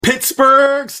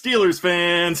Pittsburgh Steelers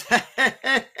fans,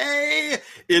 hey,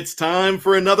 it's time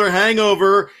for another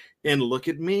hangover. And look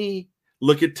at me.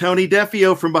 Look at Tony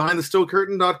Defio from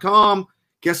BehindTheSteelCurtain.com.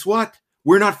 Guess what?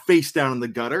 We're not face down in the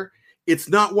gutter. It's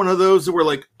not one of those that we're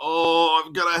like, oh,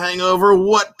 I've got a hangover.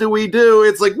 What do we do?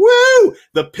 It's like, woo!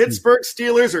 The Pittsburgh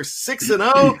Steelers are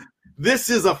 6-0. This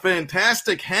is a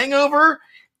fantastic hangover,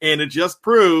 and it just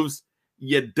proves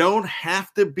you don't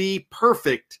have to be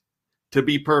perfect to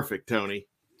be perfect, Tony.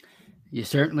 You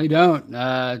certainly don't.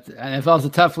 NFL's a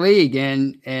tough league,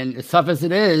 and as tough as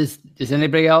it is, does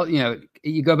anybody else,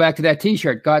 you go back to that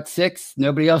T-shirt, got 6.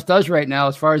 Nobody else does right now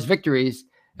as far as victories.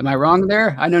 Am I wrong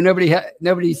there? I know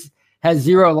nobody's has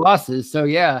 0 losses. So,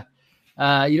 yeah,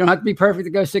 you don't have to be perfect to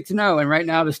go 6-0. And right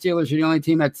now the Steelers are the only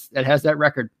team that has that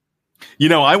record.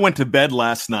 I went to bed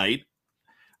last night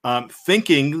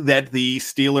thinking that the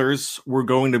Steelers were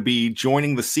going to be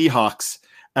joining the Seahawks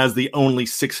as the only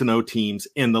 6-0 teams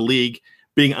in the league,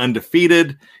 being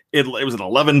undefeated. It was an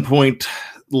 11-point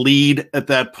lead at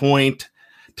that point.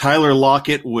 Tyler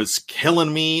Lockett was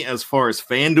killing me as far as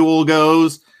FanDuel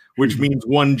goes, which means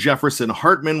one Jefferson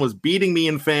Hartman was beating me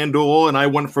in FanDuel, and I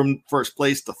went from first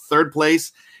place to third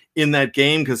place in that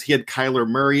game because he had Kyler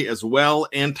Murray as well,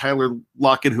 and Tyler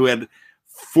Lockett, who had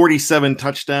 47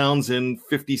 touchdowns and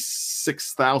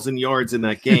 56,000 yards in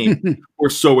that game, or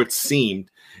so it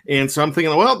seemed. And so I'm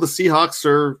thinking, well, the Seahawks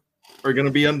are going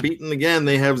to be unbeaten again.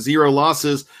 They have 0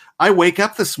 losses. I wake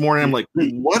up this morning, I'm like,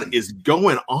 what is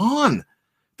going on?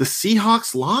 The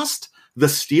Seahawks lost? The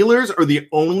Steelers are the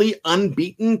only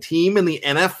unbeaten team in the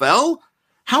NFL?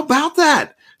 How about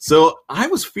that? So I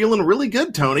was feeling really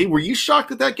good, Tony. Were you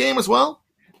shocked at that game as well?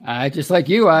 Just like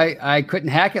you, I couldn't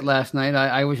hack it last night.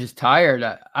 I was just tired.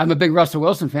 I'm a big Russell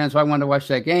Wilson fan, so I wanted to watch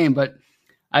that game, but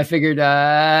I figured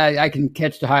I can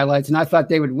catch the highlights, and I thought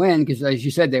they would win because, as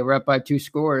you said, they were up by 2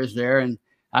 scores there, and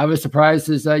I was surprised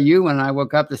as you when I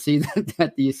woke up to see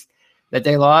that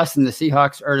they lost, and the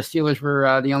Seahawks or the Steelers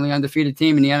were the only undefeated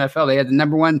team in the NFL. They had the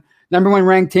number one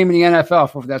ranked team in the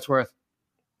NFL, for what that's worth.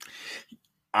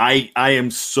 I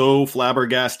am so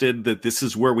flabbergasted that this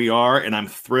is where we are, and I'm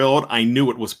thrilled. I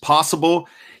knew it was possible.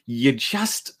 You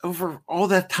just, over all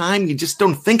that time, you just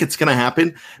don't think it's going to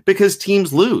happen because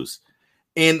teams lose.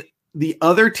 And the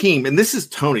other team, and this is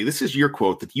Tony, this is your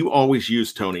quote that you always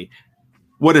use, Tony.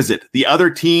 What is it? The other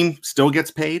team still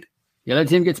gets paid? The other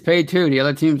team gets paid too. The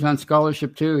other team's on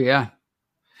scholarship too, yeah.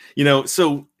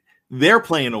 So they're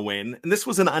playing a win, and this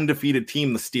was an undefeated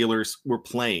team the Steelers were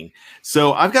playing.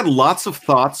 So I've got lots of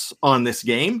thoughts on this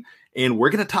game, and we're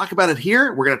going to talk about it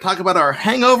here. We're going to talk about our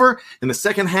hangover in the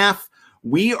second half.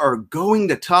 We are going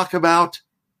to talk about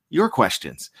your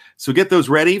questions. So get those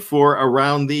ready for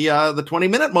around the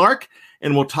 20-minute mark,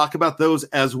 and we'll talk about those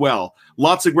as well.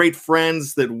 Lots of great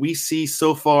friends that we see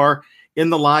so far in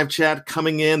the live chat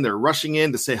coming in. They're rushing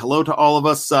in to say hello to all of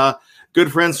us,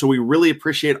 good friends. So we really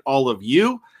appreciate all of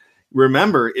you.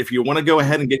 Remember, if you want to go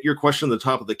ahead and get your question at the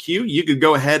top of the queue, you could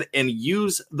go ahead and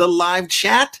use the live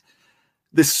chat,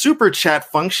 the super chat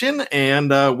function,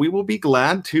 and we will be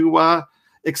glad to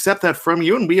accept that from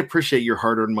you, and we appreciate your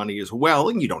hard-earned money as well,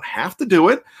 and you don't have to do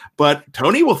it, but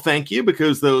Tony will thank you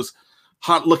because those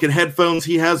hot-looking headphones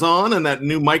he has on and that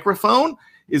new microphone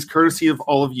is courtesy of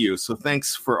all of you, so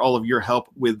thanks for all of your help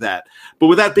with that. But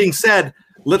with that being said,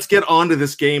 let's get on to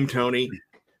this game, Tony.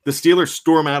 The Steelers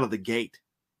storm out of the gate.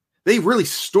 They really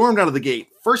stormed out of the gate.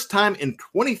 First time in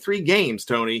 23 games,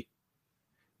 Tony,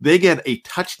 they get a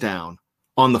touchdown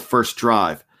on the first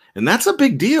drive, and that's a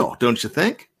big deal, don't you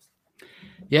think?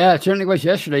 Yeah, it certainly was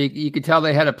yesterday. You could tell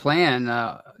they had a plan.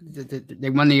 They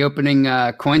won the opening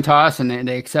coin toss, and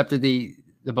they accepted the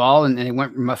ball, and they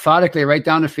went methodically right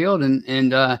down the field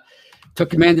and took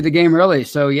command of the game early.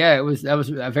 So, yeah, that was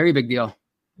a very big deal.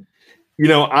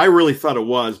 I really thought it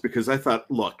was because I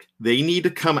thought, look, they need to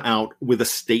come out with a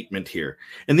statement here.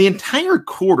 And the entire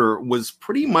quarter was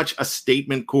pretty much a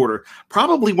statement quarter,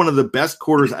 probably one of the best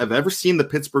quarters I've ever seen the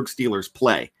Pittsburgh Steelers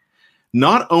play.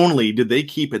 Not only did they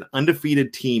keep an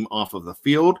undefeated team off of the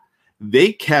field,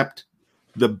 they kept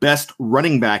the best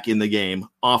running back in the game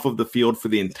off of the field for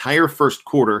the entire first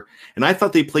quarter. And I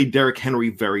thought they played Derrick Henry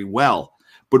very well.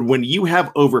 But when you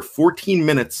have over 14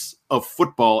 minutes of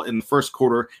football in the first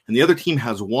quarter and the other team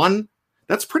has 1,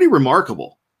 that's pretty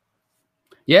remarkable.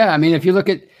 Yeah, I mean, if you look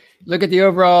at the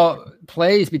overall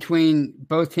plays between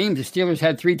both teams, the Steelers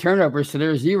had 3 turnovers to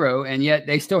their 0, and yet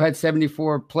they still had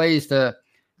 74 plays to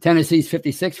Tennessee's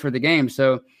 56 for the game.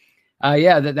 So,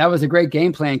 that was a great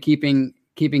game plan, keeping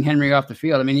Henry off the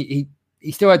field. I mean,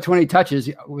 he still had 20 touches,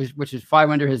 which is 5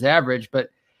 under his average. But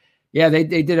yeah, they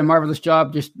did a marvelous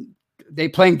job. Just they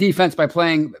playing defense by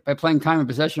playing time and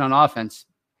possession on offense.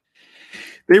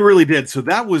 They really did. So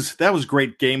that was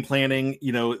great game planning.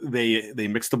 You know, they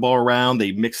mixed the ball around.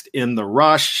 They mixed in the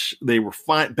rush. They were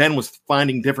Ben was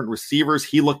finding different receivers.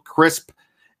 He looked crisp.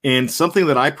 And something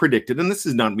that I predicted, and this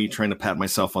is not me trying to pat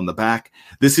myself on the back.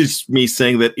 This is me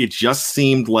saying that it just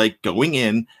seemed like going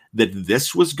in that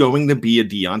this was going to be a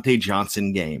Deontay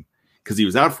Johnson game because he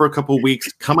was out for a couple of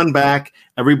weeks, coming back.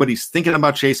 Everybody's thinking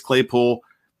about Chase Claypool.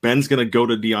 Ben's going to go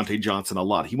to Deontay Johnson a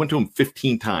lot. He went to him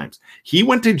 15 times. He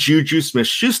went to Juju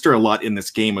Smith-Schuster a lot in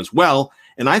this game as well.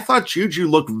 And I thought Juju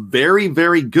looked very,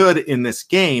 very good in this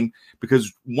game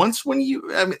because when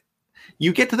you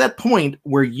get to that point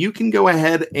where you can go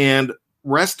ahead and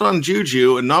rest on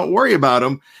Juju and not worry about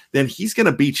him, then he's going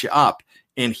to beat you up.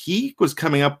 And he was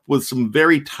coming up with some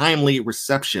very timely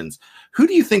receptions. Who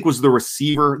do you think was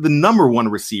the number one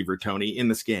receiver, Tony, in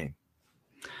this game?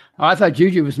 Oh, I thought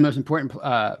Juju was the most important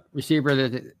receiver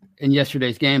in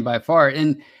yesterday's game by far.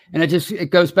 And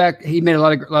it goes back. He made a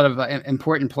lot of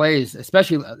important plays,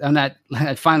 especially on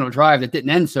that final drive that didn't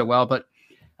end so well. But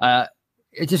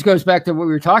it just goes back to what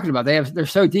we were talking about. They're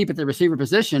so deep at the receiver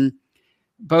position.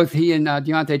 Both he and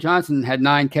Deontay Johnson had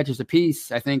 9 catches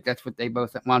apiece. I think that's what they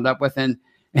both wound up with.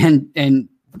 And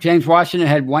James Washington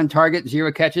had 1 target,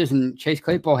 0 catches, and Chase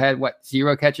Claypool had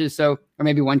 0 catches, or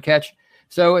maybe 1 catch.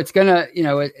 So it's gonna,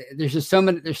 there's just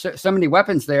so many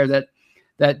weapons there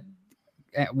that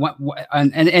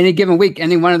on any given week,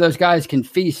 any one of those guys can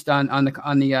feast on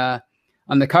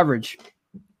the coverage.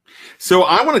 So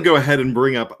I want to go ahead and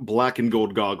bring up Black and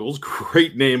Gold Goggles.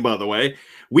 Great name, by the way.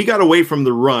 We got away from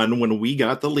the run when we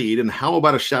got the lead. And how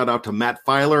about a shout out to Matt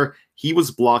Filer? He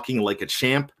was blocking like a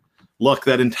champ. Look,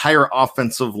 that entire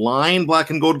offensive line, Black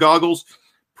and Gold Goggles,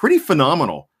 pretty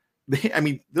phenomenal.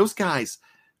 Those guys,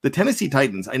 the Tennessee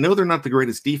Titans, I know they're not the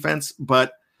greatest defense,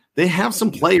 but they have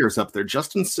some players up there.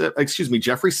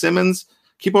 Jeffrey Simmons.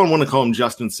 Keep on wanting to call him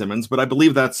Justin Simmons, but I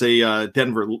believe that's a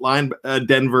Denver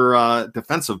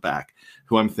defensive back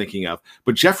who I'm thinking of.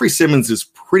 But Jeffrey Simmons is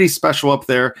pretty special up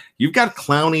there. You've got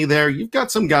Clowney there. You've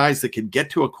got some guys that could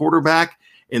get to a quarterback,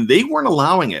 and they weren't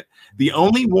allowing it. The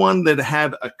only one that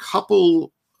had a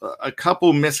couple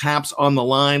mishaps on the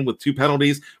line with 2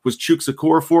 penalties was Chuks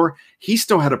Okorafor. He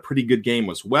still had a pretty good game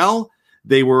as well.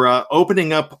 They were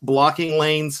opening up blocking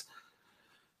lanes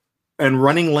and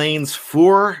running lanes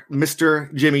for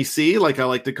Mr. Jimmy C, like I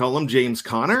like to call him, James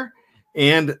Conner.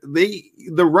 And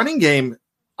the running game,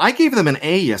 I gave them an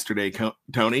A yesterday,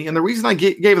 Tony. And the reason I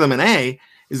gave them an A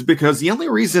is because the only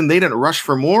reason they didn't rush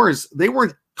for more is they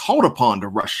weren't called upon to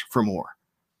rush for more.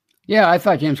 Yeah, I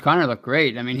thought James Conner looked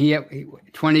great. I mean, he had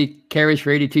 20 carries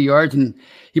for 82 yards, and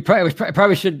he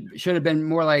probably should have been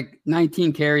more like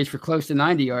 19 carries for close to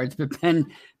 90 yards. But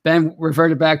Ben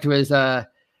reverted back to his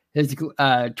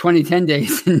 2010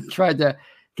 days and tried to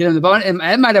get him the ball. And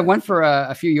it might have went for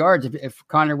a few yards if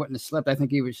Conner wouldn't have slipped. I think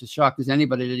he was as shocked as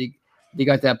anybody that he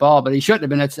got that ball, but he shouldn't have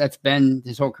been. That's been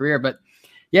his whole career. But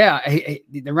yeah,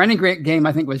 the running game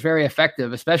I think was very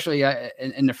effective, especially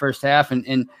in the first half.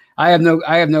 And I have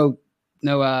no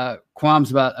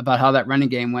qualms about how that running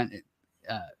game went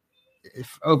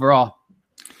overall.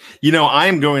 I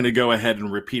am going to go ahead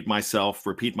and repeat myself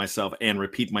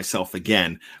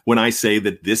again when I say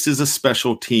that this is a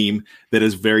special team that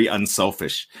is very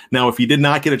unselfish. Now, if you did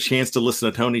not get a chance to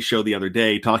listen to Tony's show the other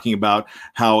day talking about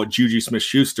how Juju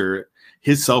Smith-Schuster,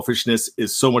 his selfishness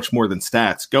is so much more than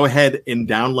stats, go ahead and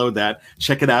download that.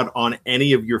 Check it out on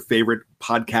any of your favorite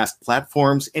podcast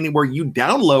platforms, anywhere you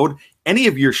download any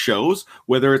of your shows,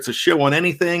 whether it's a show on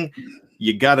anything.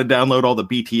 You got to download all the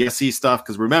BTSC stuff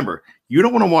because remember, you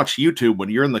don't want to watch YouTube when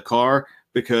you're in the car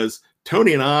because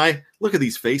Tony and I, look at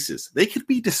these faces. They could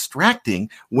be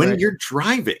distracting when you're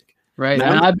driving. Right.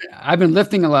 Now, and I've been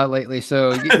lifting a lot lately.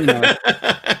 So,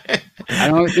 I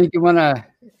don't think you want to,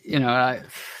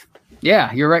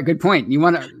 yeah, you're right. Good point.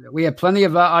 We have plenty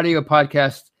of audio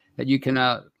podcasts that you can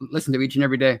listen to each and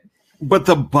every day. But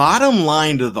the bottom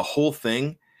line to the whole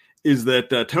thing is that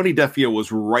Tony Defeo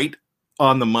was right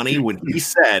on the money when he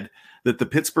said that the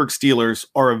Pittsburgh Steelers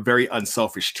are a very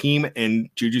unselfish team and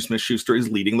Juju Smith-Schuster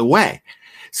is leading the way.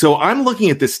 So I'm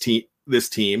looking at this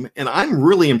team and I'm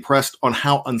really impressed on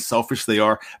how unselfish they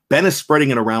are. Ben is spreading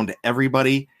it around to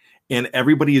everybody and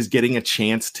everybody is getting a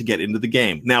chance to get into the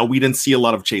game. Now, we didn't see a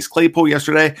lot of Chase Claypool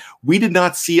yesterday. We did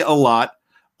not see a lot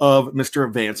of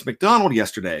Mr. Vance McDonald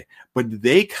yesterday, but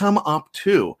they come up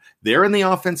too. They're in the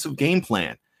offensive game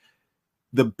plan.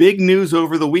 The big news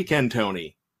over the weekend,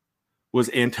 Tony, was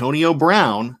Antonio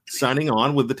Brown signing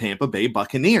on with the Tampa Bay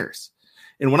Buccaneers.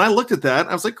 And when I looked at that,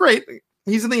 I was like, great,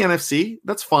 he's in the NFC.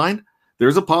 That's fine.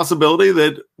 There's a possibility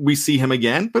that we see him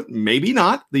again, but maybe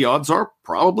not. The odds are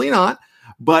probably not.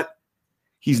 But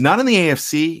He's not in the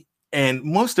AFC. And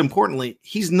most importantly,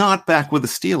 he's not back with the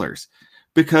Steelers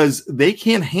because they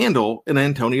can't handle an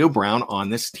Antonio Brown on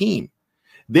this team.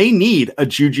 They need a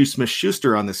Juju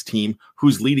Smith-Schuster on this team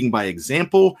who's leading by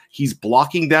example. He's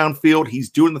blocking downfield. He's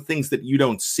doing the things that you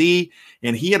don't see.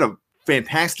 And he had a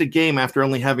fantastic game after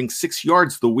only having 6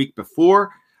 yards the week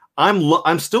before.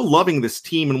 I'm still loving this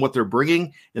team and what they're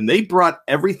bringing. And they brought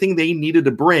everything they needed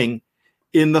to bring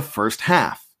in the first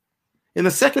half. In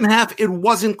the second half, it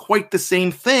wasn't quite the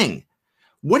same thing.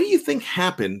 What do you think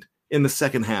happened in the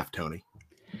second half, Tony?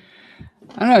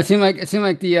 I don't know. It seemed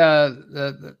like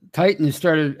the Titans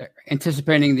started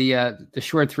anticipating the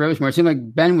short throws more. It seemed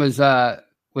like Ben was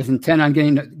intent on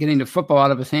getting the football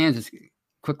out of his hands as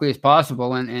quickly as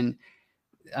possible, and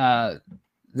the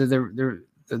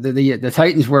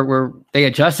Titans they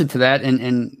adjusted to that,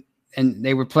 and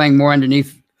they were playing more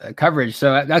underneath coverage.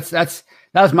 So that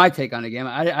was my take on the game.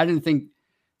 I didn't think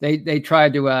they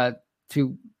tried to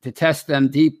test them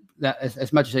deep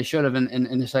as much as they should have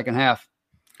in the second half.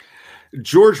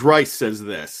 George Rice says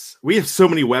this: we have so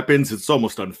many weapons, it's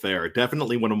almost unfair.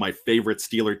 Definitely one of my favorite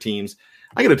Steeler teams.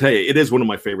 I got to tell you, it is one of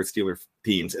my favorite Steeler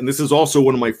teams. And this is also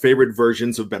one of my favorite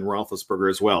versions of Ben Roethlisberger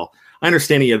as well. I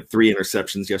understand he had 3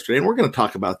 interceptions yesterday, and we're going to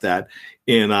talk about that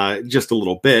in just a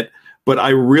little bit. But I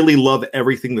really love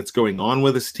everything that's going on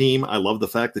with his team. I love the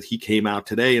fact that he came out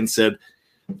today and said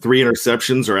 3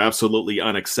 interceptions are absolutely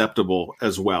unacceptable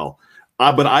as well.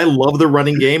 But I love the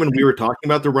running game, and we were talking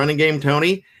about the running game,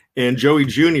 Tony. And Joey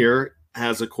Jr.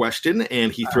 has a question,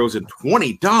 and he throws in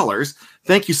 $20.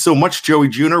 Thank you so much, Joey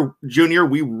Jr.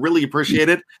 We really appreciate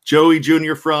it. Joey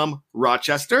Jr. from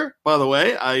Rochester, by the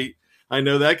way. I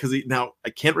know that because now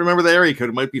I can't remember the area code.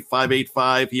 It might be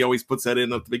 585. He always puts that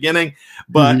in at the beginning.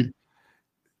 But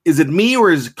is it me or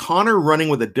is Connor running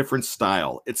with a different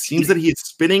style? It seems that he is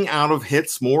spinning out of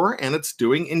hits more, and it's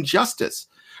doing injustice.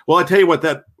 Well, I tell you what,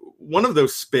 that one of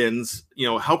those spins,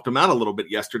 helped him out a little bit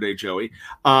yesterday, Joey.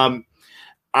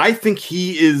 I think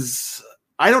he is.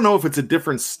 I don't know if it's a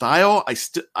different style.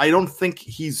 I don't think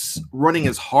he's running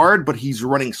as hard, but he's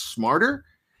running smarter,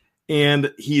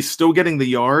 and he's still getting the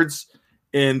yards.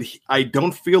 And I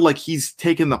don't feel like he's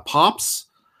taking the pops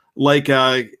like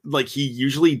he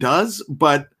usually does.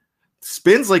 But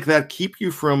spins like that keep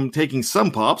you from taking some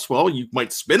pops. Well, you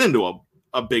might spin into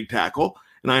a big tackle,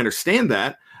 and I understand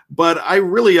that. But I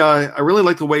really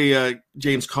like the way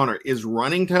James Conner is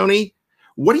running, Tony.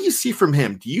 What do you see from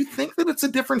him? Do you think that it's a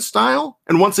different style?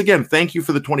 And once again, thank you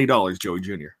for the $20, Joey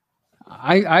Jr.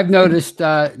 I've noticed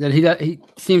that he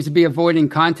seems to be avoiding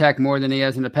contact more than he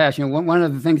has in the past. One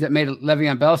of the things that made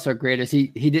Le'Veon Bell so great is he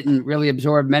didn't really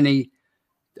absorb many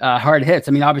hard hits.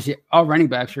 I mean, obviously, all running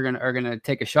backs are gonna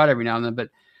take a shot every now and then.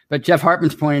 But Jeff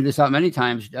Hartman's pointed this out many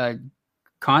times.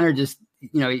 Conner just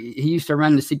he used to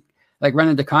run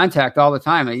into contact all the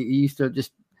time. He used to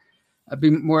just be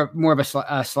more of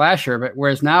a slasher, but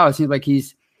whereas now it seems like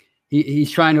he's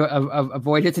trying to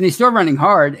avoid hits, and he's still running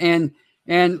hard. And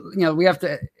we have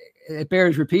to. It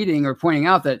bears repeating or pointing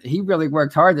out that he really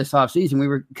worked hard this offseason. We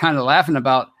were kind of laughing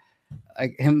about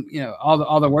him,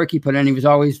 all the work he put in. He was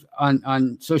always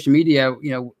on social media,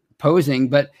 posing.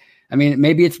 But I mean,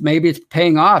 maybe it's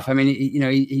paying off. I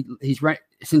mean, he's right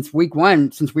since week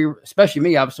one. Since especially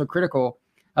me, I was so critical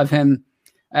of him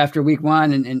after week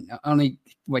one and only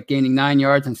gaining 9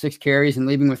 yards and 6 carries and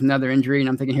leaving with another injury. And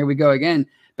I'm thinking, here we go again.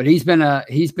 But he's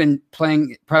been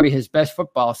playing probably his best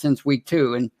football since week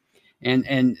 2.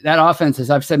 And that offense, as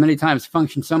I've said many times,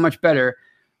 functions so much better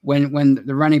when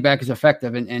the running back is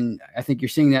effective. And I think you're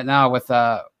seeing that now with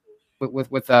a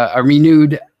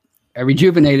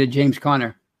rejuvenated James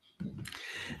Conner.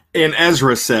 And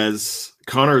Ezra says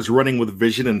Conner is running with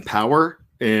vision and power.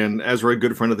 And Ezra, a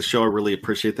good friend of the show, I really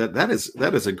appreciate that. That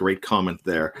is a great comment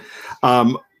there.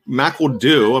 Mac will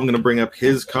do. I'm going to bring up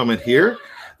his comment here.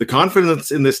 The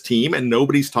confidence in this team, and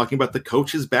nobody's talking about the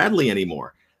coaches badly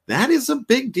anymore. That is a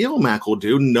big deal, Mac will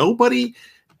do.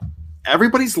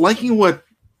 Everybody's liking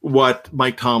what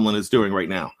Mike Tomlin is doing right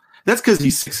now. That's because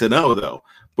he's 6-0, though.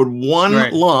 But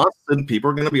one loss, and people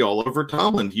are going to be all over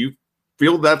Tomlin. Do you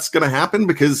feel that's going to happen?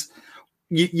 Because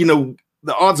the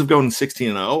odds of going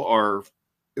 16-0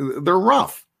 they're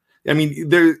rough. I mean,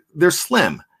 they're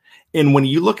slim. And when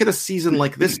you look at a season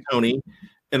like this, Tony,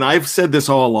 and I've said this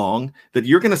all along, that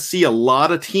you're going to see a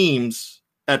lot of teams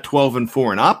at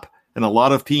 12-4 and up, and a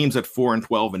lot of teams at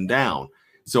 4-12 and down.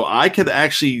 So I could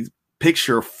actually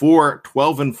picture 4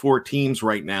 12-4 teams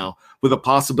right now with a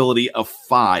possibility of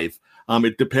 5.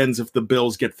 It depends if the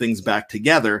Bills get things back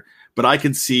together, but I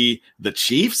could see the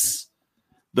Chiefs,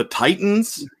 the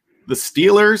Titans, the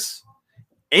Steelers,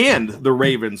 and the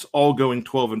Ravens all going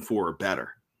 12-4 or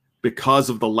better. because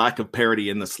of the lack of parity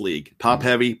in this league. Top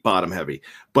heavy, bottom heavy.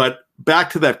 But back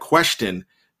to that question,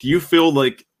 do you feel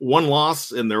like one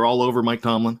loss and they're all over Mike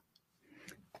Tomlin?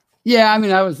 Yeah, I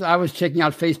mean, I was checking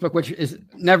out Facebook, which is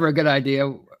never a good idea.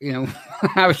 You know,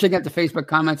 I was checking out the Facebook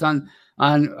comments on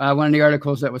one of the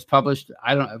articles that was published.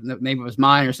 I don't know, maybe it was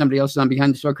mine or somebody else's on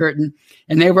Behind the Steel Curtain,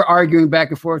 and they were arguing back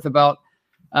and forth about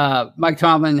Mike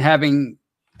Tomlin having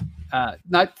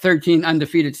not 13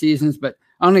 undefeated seasons, but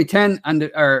only 13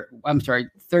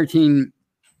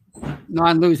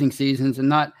 non-losing seasons and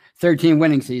not 13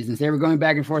 winning seasons. They were going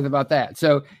back and forth about that.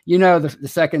 So, you know, the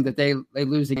second that they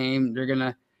lose a game, they're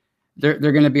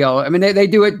gonna be all. I mean, they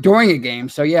do it during a game.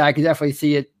 So yeah, I could definitely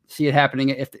see it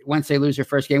happening once they lose their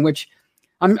first game, which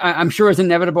I'm sure is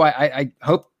inevitable. I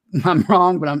hope I'm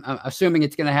wrong, but I'm assuming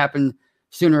it's going to happen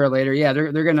sooner or later. Yeah,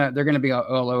 they're gonna be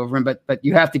all over him. But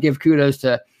you have to give kudos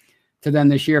to them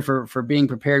this year for being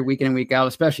prepared week in and week out.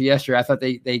 Especially yesterday, I thought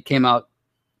they came out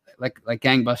like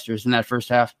gangbusters in that first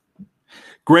half.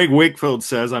 Greg Wakefield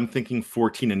says, I'm thinking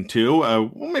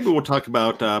 14-2. Well, maybe we'll talk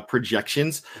about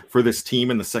projections for this team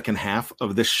in the second half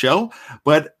of this show.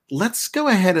 But let's go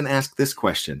ahead and ask this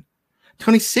question.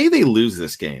 Tony, say they lose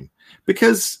this game,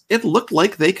 because it looked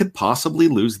like they could possibly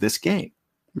lose this game.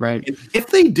 Right. If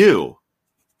they do,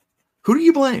 who do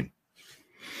you blame?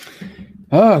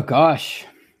 Oh, gosh.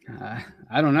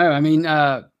 I don't know. I mean,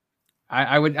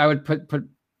 I would put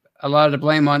a lot of the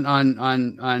blame on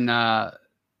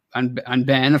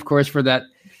Ben, of course, for that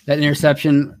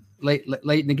interception late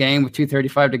in the game with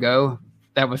 2:35 to go.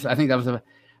 I think that was a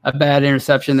bad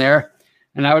interception there.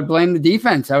 And I would blame the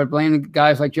defense. I would blame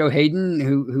guys like Joe Hayden,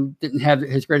 who didn't have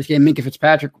his greatest game. Minka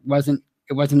Fitzpatrick wasn't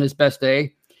his best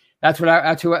day. That's who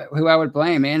I would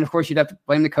blame. And of course, you'd have to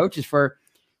blame the coaches for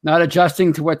not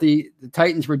adjusting to what the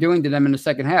Titans were doing to them in the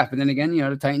second half. And then again, you know,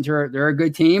 the Titans they're a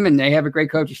good team and they have a great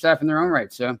coaching staff in their own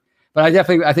right. So, but I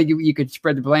think you could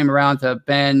spread the blame around to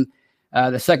Ben,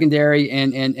 the secondary,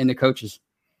 and the coaches.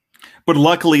 But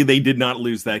luckily, they did not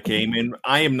lose that game, and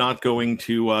I am not going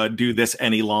to do this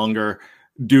any longer.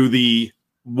 Do the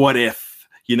what if,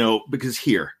 because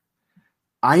here,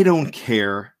 I don't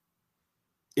care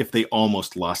if they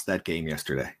almost lost that game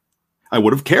yesterday. I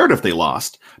would have cared if they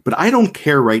lost, but I don't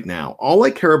care right now. All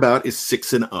I care about is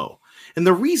 6-0. And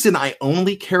the reason I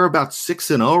only care about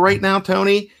 6-0 right now,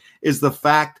 Tony, is the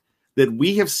fact that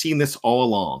we have seen this all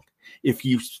along. If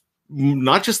you,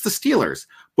 not just the Steelers,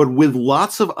 but with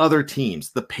lots of other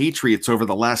teams, the Patriots over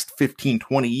the last 15,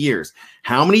 20 years,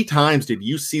 how many times did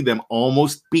you see them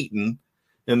almost beaten?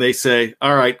 And they say,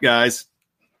 all right, guys,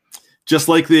 just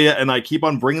like and I keep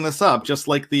on bringing this up, just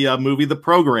like the movie, The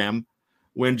Program,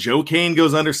 when Joe Kane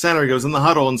goes under center, he goes in the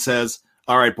huddle and says,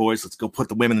 all right, boys, let's go put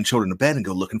the women and children to bed and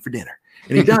go looking for dinner.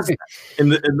 And he does that.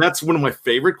 And that's one of my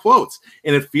favorite quotes.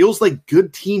 And it feels like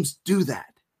good teams do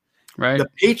that. Right. The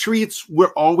Patriots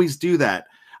will always do that.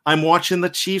 I'm watching the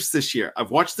Chiefs this year.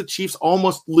 I've watched the Chiefs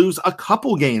almost lose a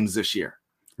couple games this year.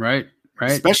 Right.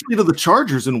 Especially to the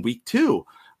Chargers in week 2.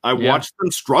 I watched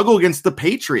them struggle against the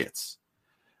Patriots.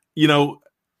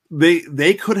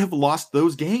 They could have lost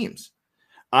those games.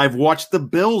 I've watched the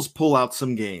Bills pull out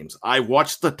some games. I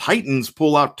watched the Titans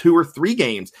pull out 2 or 3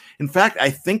 games. In fact, I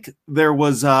think there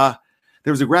was a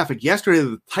graphic yesterday that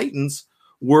the Titans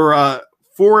were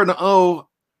 4-0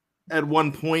 at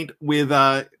one point with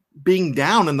being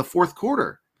down in the fourth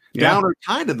quarter, down or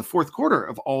tied in the fourth quarter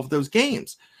of all of those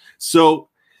games. So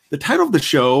the title of the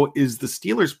show is The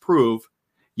Steelers Prove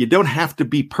You Don't Have to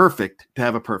Be Perfect to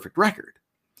Have a Perfect Record.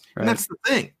 Right. And that's the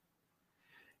thing.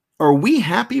 Are we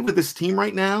happy with this team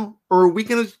right now? Or are we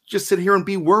going to just sit here and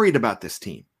be worried about this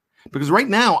team? Because right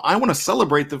now, I want to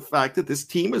celebrate the fact that this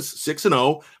team is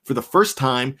 6-0 for the first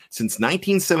time since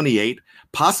 1978.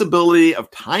 Possibility of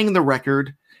tying the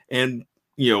record. And,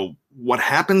 what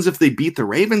happens if they beat the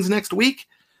Ravens next week?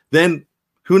 Then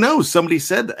who knows? Somebody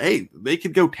said, hey, they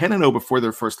could go 10-0 before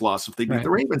their first loss if they beat the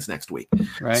Ravens next week.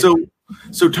 Right.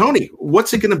 So Tony,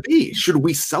 what's it going to be? Should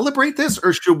we celebrate this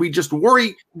or should we just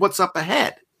worry what's up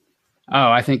ahead?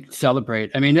 Oh, I think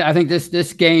celebrate. I mean, I think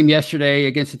this game yesterday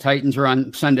against the Titans, or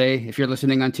on Sunday, if you're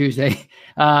listening on Tuesday,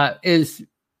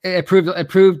 it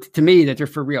proved to me that they're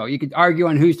for real. You could argue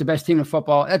on who's the best team in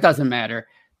football. That doesn't matter.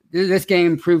 This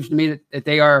game proves to me that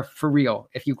they are for real.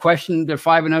 If you question their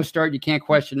 5-0 start, you can't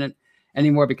question it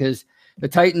anymore because the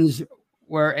Titans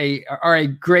are a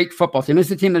great football team. This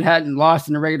is a team that hadn't lost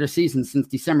in the regular season since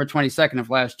December 22nd of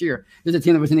last year. This is a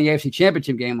team that was in the AFC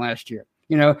Championship game last year.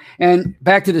 And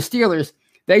back to the Steelers,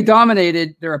 they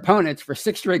dominated their opponents for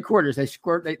 6 straight quarters. They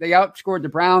outscored the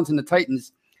Browns and the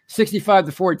Titans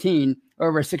 65-14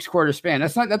 over a 6-quarter span.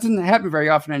 That doesn't happen very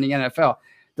often in the NFL.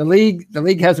 the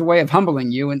league has a way of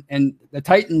humbling you, and the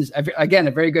Titans, again,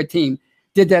 a very good team,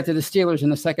 did that to the Steelers in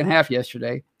the second half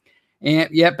yesterday. And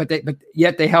yet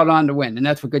they held on to win, and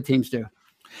that's what good teams do.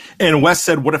 And Wes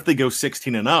said, what if they go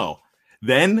 16-0?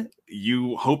 Then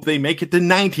you hope they make it to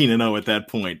 19-0 at that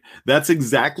point. That's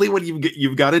exactly what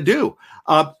you've got to do.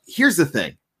 Here's the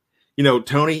thing.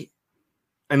 Tony,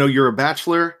 I know you're a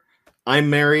bachelor. I'm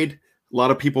married. A lot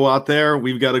of people out there,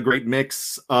 we've got a great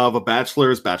mix of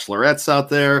bachelors, bachelorettes out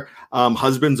there,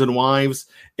 husbands and wives.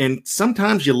 And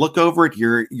sometimes you look over at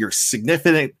your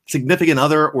significant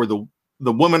other, or the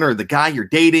woman or the guy you're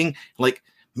dating, like,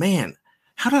 man,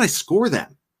 how did I score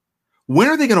them? When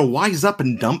are they going to wise up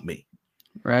and dump me?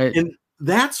 Right. And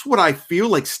that's what I feel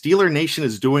like Steeler Nation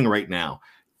is doing right now,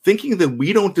 thinking that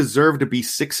we don't deserve to be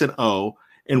 6-0,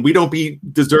 and we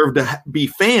don't deserve to be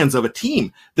fans of a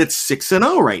team that's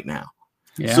 6-0 right now.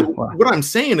 Yeah, so what I'm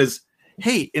saying is,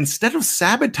 hey, instead of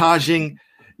sabotaging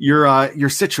your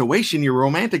situation, your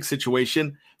romantic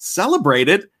situation, celebrate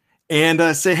it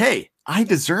and say, hey, I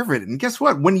deserve it. And guess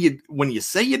what? When you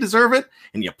say you deserve it,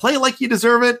 and you play like you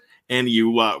deserve it, and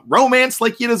you romance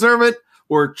like you deserve it,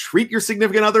 or treat your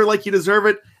significant other like you deserve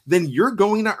it, then you're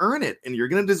going to earn it, and you're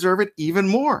going to deserve it even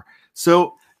more.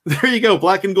 So there you go.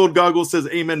 Black and Gold Goggles says,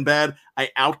 amen, bad. I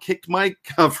outkicked my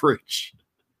coverage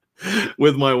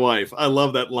with my wife. I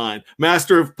love that line.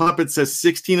 Master of Puppets says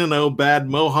 16-0, bad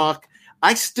Mohawk.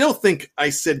 I still think I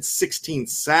said 16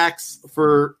 sacks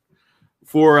for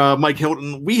Mike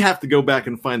Hilton. We have to go back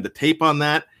and find the tape on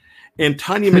that. And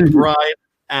Tanya McBride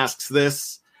asks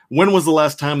this: when was the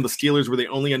last time the Steelers were the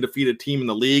only undefeated team in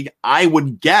the league? I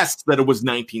would guess that it was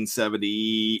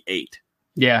 1978.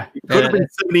 Yeah. It could have been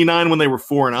 79 when they were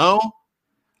 4-0.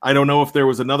 I don't know if there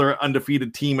was another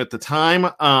undefeated team at the time.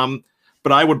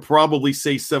 But I would probably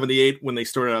say 78 when they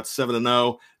started out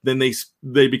 7-0. Then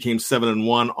they became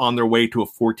 7-1 on their way to a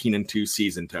 14-2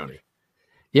 season, Tony.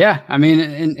 Yeah, I mean,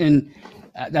 and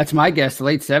that's my guess. The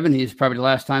late 70s is probably the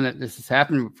last time that this has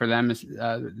happened for them, is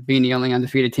being the only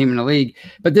undefeated team in the league.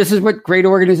 But this is what great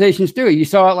organizations do. You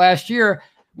saw it last year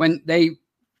when they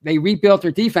rebuilt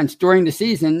their defense during the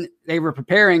season. They were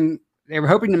preparing. They were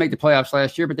hoping to make the playoffs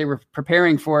last year, but they were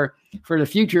preparing for the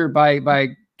future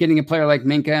by getting a player like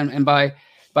Minkah and by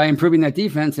improving that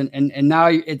defense. And now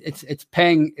it's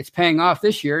paying off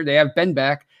this year. They have Ben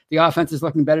back. The offense is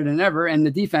looking better than ever. And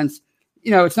the defense,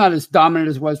 it's not as dominant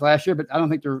as it was last year, but I don't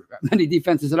think there are many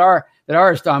defenses that are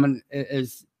as dominant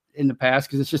as in the past,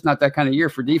 because it's just not that kind of year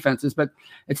for defenses, but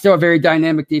it's still a very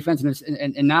dynamic defense.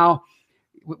 And now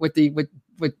with the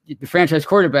franchise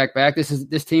quarterback back,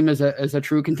 this team is a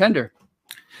true contender.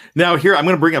 Now here, I'm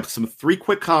going to bring up 3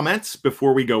 quick comments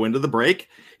before we go into the break.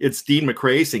 It's Dean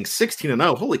McRae saying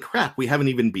 16-0. Holy crap, we haven't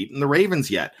even beaten the Ravens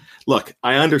yet. Look,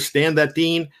 I understand that,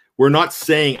 Dean. I'm not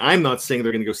saying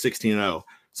they're going to go 16-0.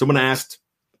 Someone asked,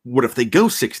 what if they go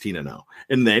 16-0?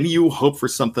 And then you hope for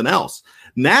something else.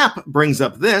 Knapp brings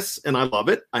up this, and I love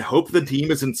it. I hope the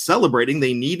team isn't celebrating.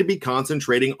 They need to be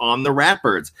concentrating on the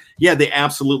Ratbirds. Yeah, they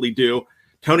absolutely do.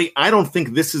 Tony, I don't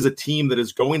think this is a team that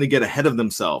is going to get ahead of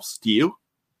themselves. Do you?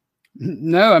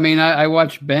 No, I mean, I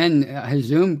watched his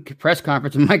Zoom press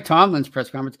conference and Mike Tomlin's press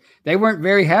conference. They weren't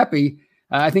very happy.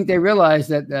 I think they realized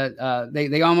that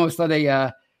they almost let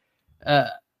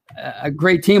a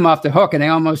great team off the hook, and they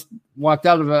almost walked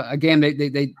out of a game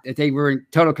they were in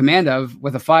total command of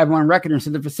with a 5-1 record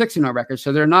instead of a 6-0 record.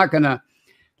 So they're not gonna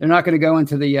go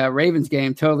into the Ravens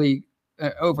game totally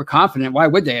overconfident. Why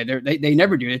would they? They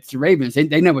never do. It's the Ravens.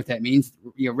 They know what that means.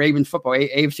 Ravens football,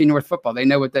 AFC North football. They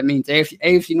know what that means.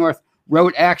 AFC North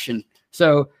road action.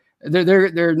 So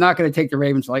they're not going to take the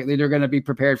Ravens lightly. They're going to be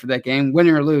prepared for that game, win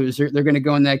or lose. They're going to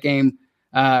go in that game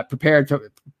prepared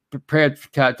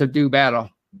to do battle.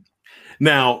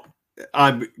 Now,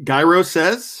 Gyro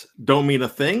says, don't mean a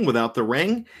thing without the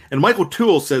ring. And Michael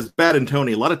Toole says, Bad and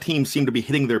Tony, a lot of teams seem to be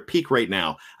hitting their peak right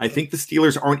now. I think the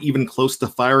Steelers aren't even close to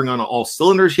firing on all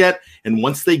cylinders yet. And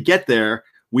once they get there,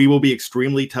 we will be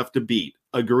extremely tough to beat.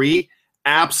 Agree?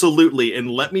 Absolutely.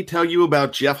 And let me tell you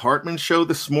about Jeff Hartman's show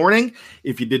this morning.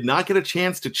 If you did not get a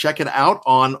chance to check it out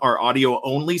on our audio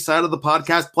only side of the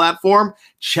podcast platform,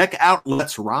 check out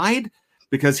Let's Ride,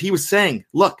 because he was saying,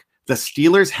 look, the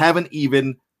Steelers haven't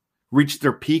even reached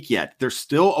their peak yet. They're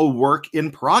still a work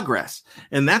in progress.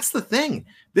 And that's the thing.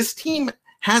 This team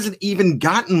hasn't even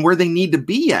gotten where they need to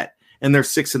be yet. And they're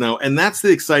 6-0. And that's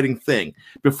the exciting thing.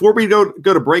 Before we go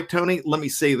to break, Tony, let me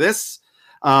say this.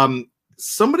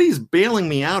 Somebody's bailing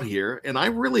me out here, and I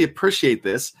really appreciate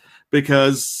this,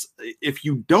 because if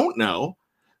you don't know,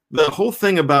 the whole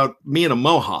thing about me and a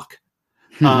Mohawk,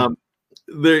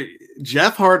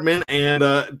 Jeff Hartman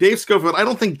and Dave Schofield, I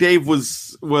don't think Dave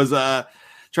was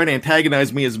trying to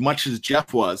antagonize me as much as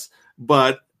Jeff was,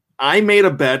 but I made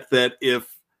a bet that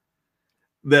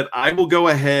I will go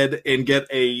ahead and get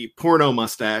a porno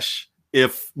mustache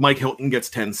if Mike Hilton gets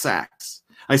 10 sacks.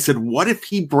 I said, what if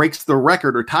he breaks the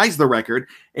record or ties the record?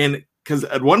 And because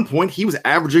at one point he was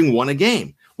averaging 1 a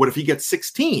game. What if he gets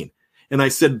 16? And I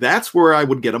said, that's where I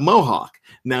would get a mohawk.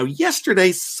 Now,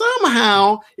 yesterday,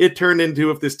 somehow it turned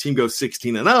into if this team goes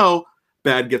 16-0,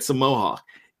 Bad gets a mohawk.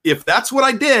 If that's what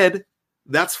I did,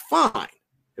 that's fine.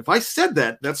 If I said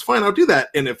that, that's fine. I'll do that.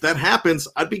 And if that happens,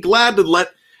 I'd be glad to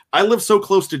I live so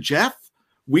close to Jeff.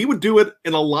 We would do it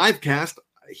in a live cast.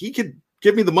 He could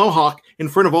give me the mohawk in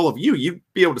front of all of you. You'd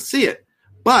be able to see it.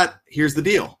 But here's the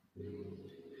deal.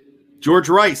 George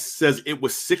Rice says it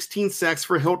was 16 sacks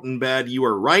for Hilton, Bad. You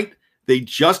are right. They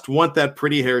just want that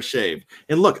pretty hair shaved.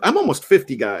 And look, I'm almost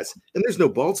 50, guys, and there's no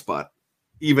bald spot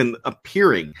even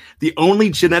appearing. The only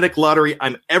genetic lottery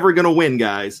I'm ever going to win,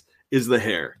 guys, is the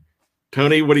hair.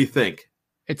 Tony, what do you think?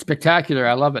 It's spectacular.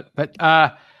 I love it. But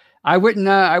I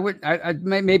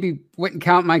maybe wouldn't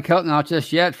count Mike Hilton out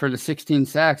just yet for the 16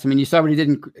 sacks. I mean, you saw what he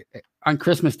did on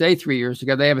Christmas Day 3 years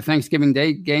ago. They have a Thanksgiving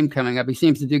Day game coming up. He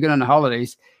seems to do good on the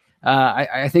holidays.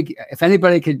 I think if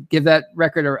anybody could give that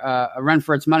record a run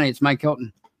for its money, it's Mike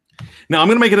Hilton. Now, I'm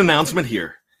going to make an announcement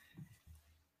here.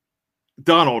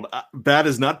 Donald, Bad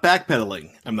is not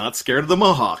backpedaling. I'm not scared of the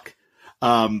mohawk.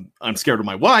 I'm scared of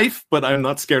my wife, but I'm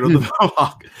not scared of the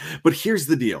mohawk. But here's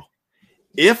the deal.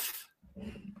 If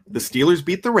the Steelers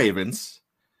beat the Ravens,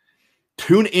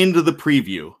 tune into the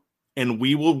preview, and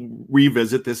we will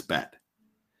revisit this bet.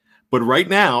 But right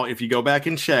now, if you go back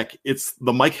and check, it's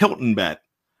the Mike Hilton bet.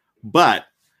 But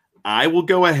I will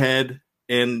go ahead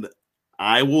and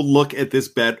I will look at this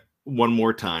bet one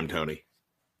more time, Tony.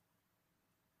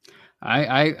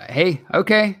 Hey,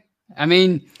 okay. I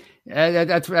mean,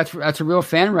 that's a real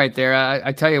fan right there.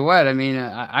 I tell you what. I mean,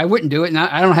 I wouldn't do it, and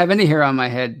I don't have any hair on my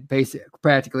head.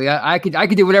 Practically, I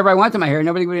could do whatever I want to my hair.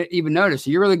 Nobody would even notice. So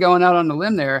you're really going out on the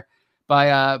limb there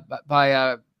by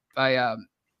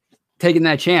taking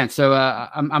that chance. So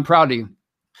I'm proud of you.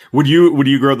 Would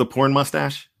you grow the porn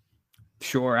mustache?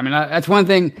 Sure. I mean, that's one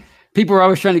thing. People are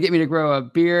always trying to get me to grow a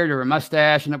beard or a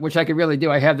mustache, and which I could really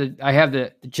do. I have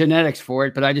the genetics for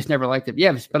it, but I just never liked it.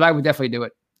 Yes, but I would definitely do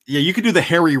it. Yeah, you could do the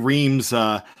Harry Reams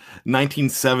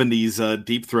 1970s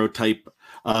deep throat type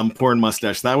porn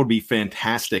mustache. That would be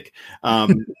fantastic.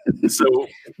 So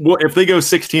if they go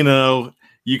 16-0,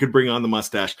 you could bring on the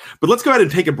mustache. But let's go ahead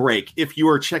and take a break. If you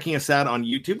are checking us out on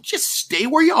YouTube, just stay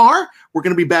where you are. We're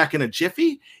going to be back in a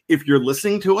jiffy. If you're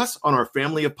listening to us on our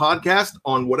family of podcasts,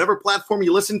 on whatever platform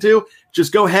you listen to,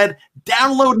 just go ahead,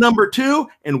 download number 2,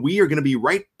 and we are going to be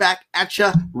right back at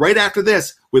you right after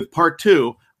this with part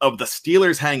 2 of the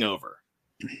Steelers Hangover.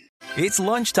 It's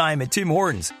lunchtime at Tim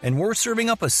Hortons, and we're serving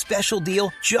up a special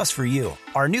deal just for you.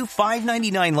 Our new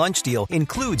 $5.99 lunch deal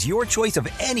includes your choice of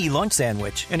any lunch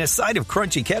sandwich and a side of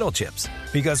crunchy kettle chips.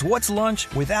 Because what's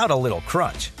lunch without a little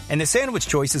crunch? And the sandwich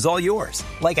choice is all yours,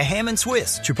 like a ham and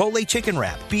Swiss, Chipotle chicken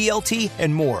wrap, BLT,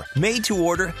 and more, made to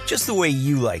order just the way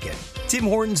you like it. Tim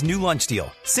Hortons' new lunch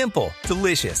deal. Simple,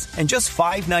 delicious, and just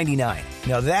 $5.99.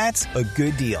 Now that's a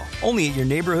good deal. Only at your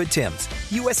neighborhood Tim's.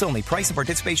 U.S. only. Price and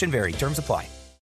participation vary. Terms apply.